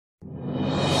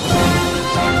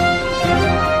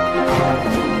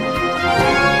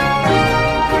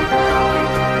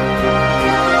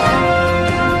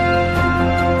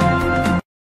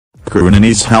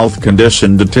Karunanidhi's health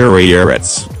condition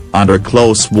deteriorates, under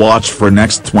close watch for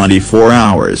next 24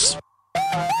 hours.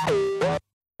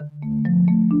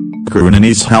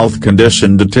 Karunanidhi's health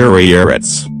condition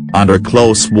deteriorates, under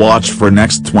close watch for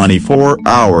next 24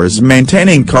 hours.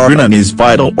 Maintaining Karunanidhi's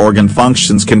vital organ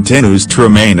functions continues to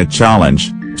remain a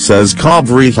challenge, says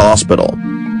Kauvery Hospital.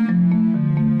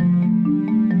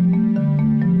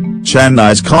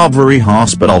 Chennai's Kauvery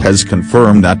Hospital has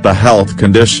confirmed that the health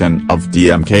condition of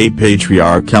DMK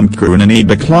patriarch M. Karunanidhi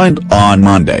declined on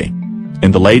Monday.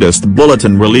 In the latest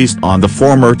bulletin released on the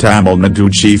former Tamil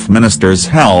Nadu Chief Minister's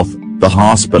health, the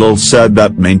hospital said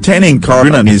that maintaining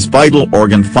Karunanidhi's vital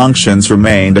organ functions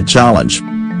remained a challenge.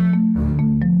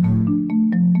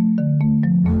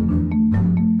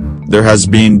 There has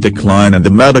been decline in the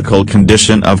medical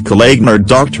condition of colleague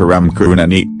Dr. M.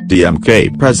 Karunanidhi,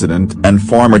 DMK President and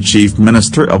former Chief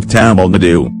Minister of Tamil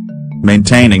Nadu.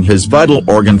 Maintaining his vital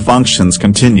organ functions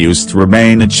continues to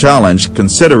remain a challenge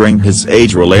considering his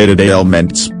age-related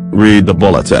ailments, read the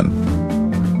bulletin.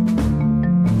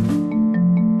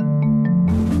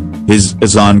 He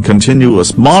is on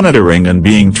continuous monitoring and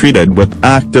being treated with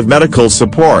active medical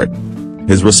support.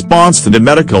 His response to the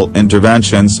medical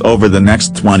interventions over the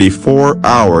next 24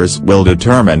 hours will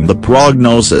determine the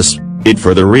prognosis, it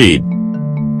further read.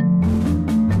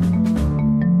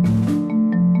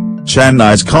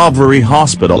 Chennai's Kauvery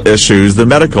Hospital issues the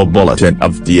medical bulletin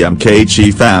of DMK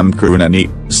Chief M.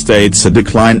 Karunanidhi, states a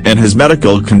decline in his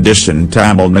medical condition.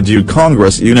 Tamil Nadu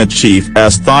Congress Unit Chief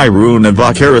S.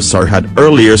 Karunanidhi had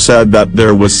earlier said that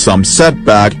there was some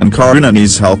setback in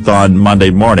Karunanidhi's health on Monday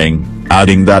morning,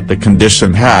 adding that the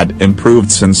condition had improved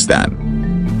since then.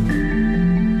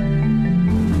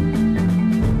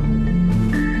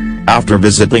 After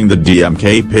visiting the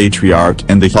DMK patriarch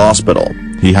in the hospital,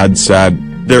 he had said,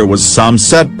 "There was some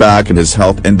setback in his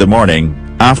health in the morning,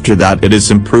 after that it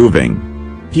is improving.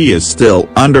 He is still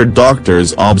under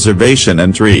doctor's observation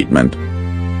and treatment.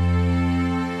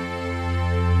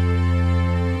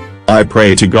 I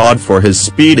pray to God for his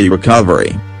speedy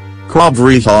recovery."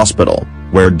 Kauvery Hospital,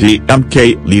 where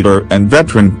DMK leader and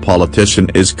veteran politician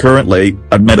is currently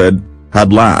admitted,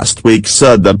 had last week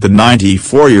said that the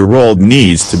 94-year-old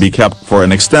needs to be kept for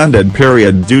an extended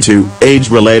period due to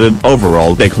age-related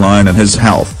overall decline in his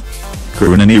health.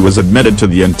 Karunanidhi was admitted to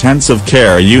the intensive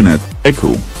care unit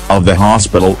 (ICU) of the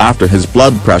hospital after his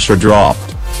blood pressure dropped.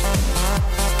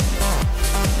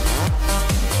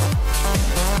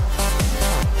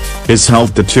 His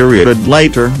health deteriorated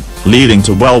later, leading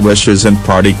to well-wishers and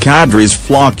party cadres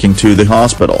flocking to the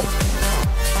hospital.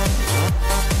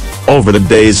 Over the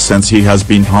days since he has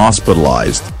been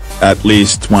hospitalized, at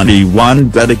least 21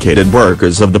 dedicated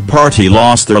workers of the party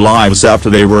lost their lives after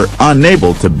they were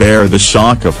unable to bear the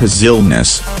shock of his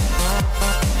illness.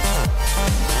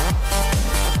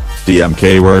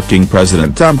 DMK Working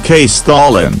President M.K.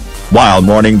 Stalin, while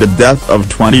mourning the death of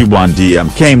 21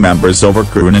 DMK members over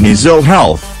Karunanidhi's ill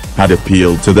health, had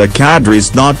appealed to the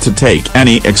cadres not to take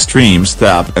any extreme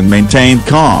step and maintain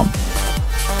calm.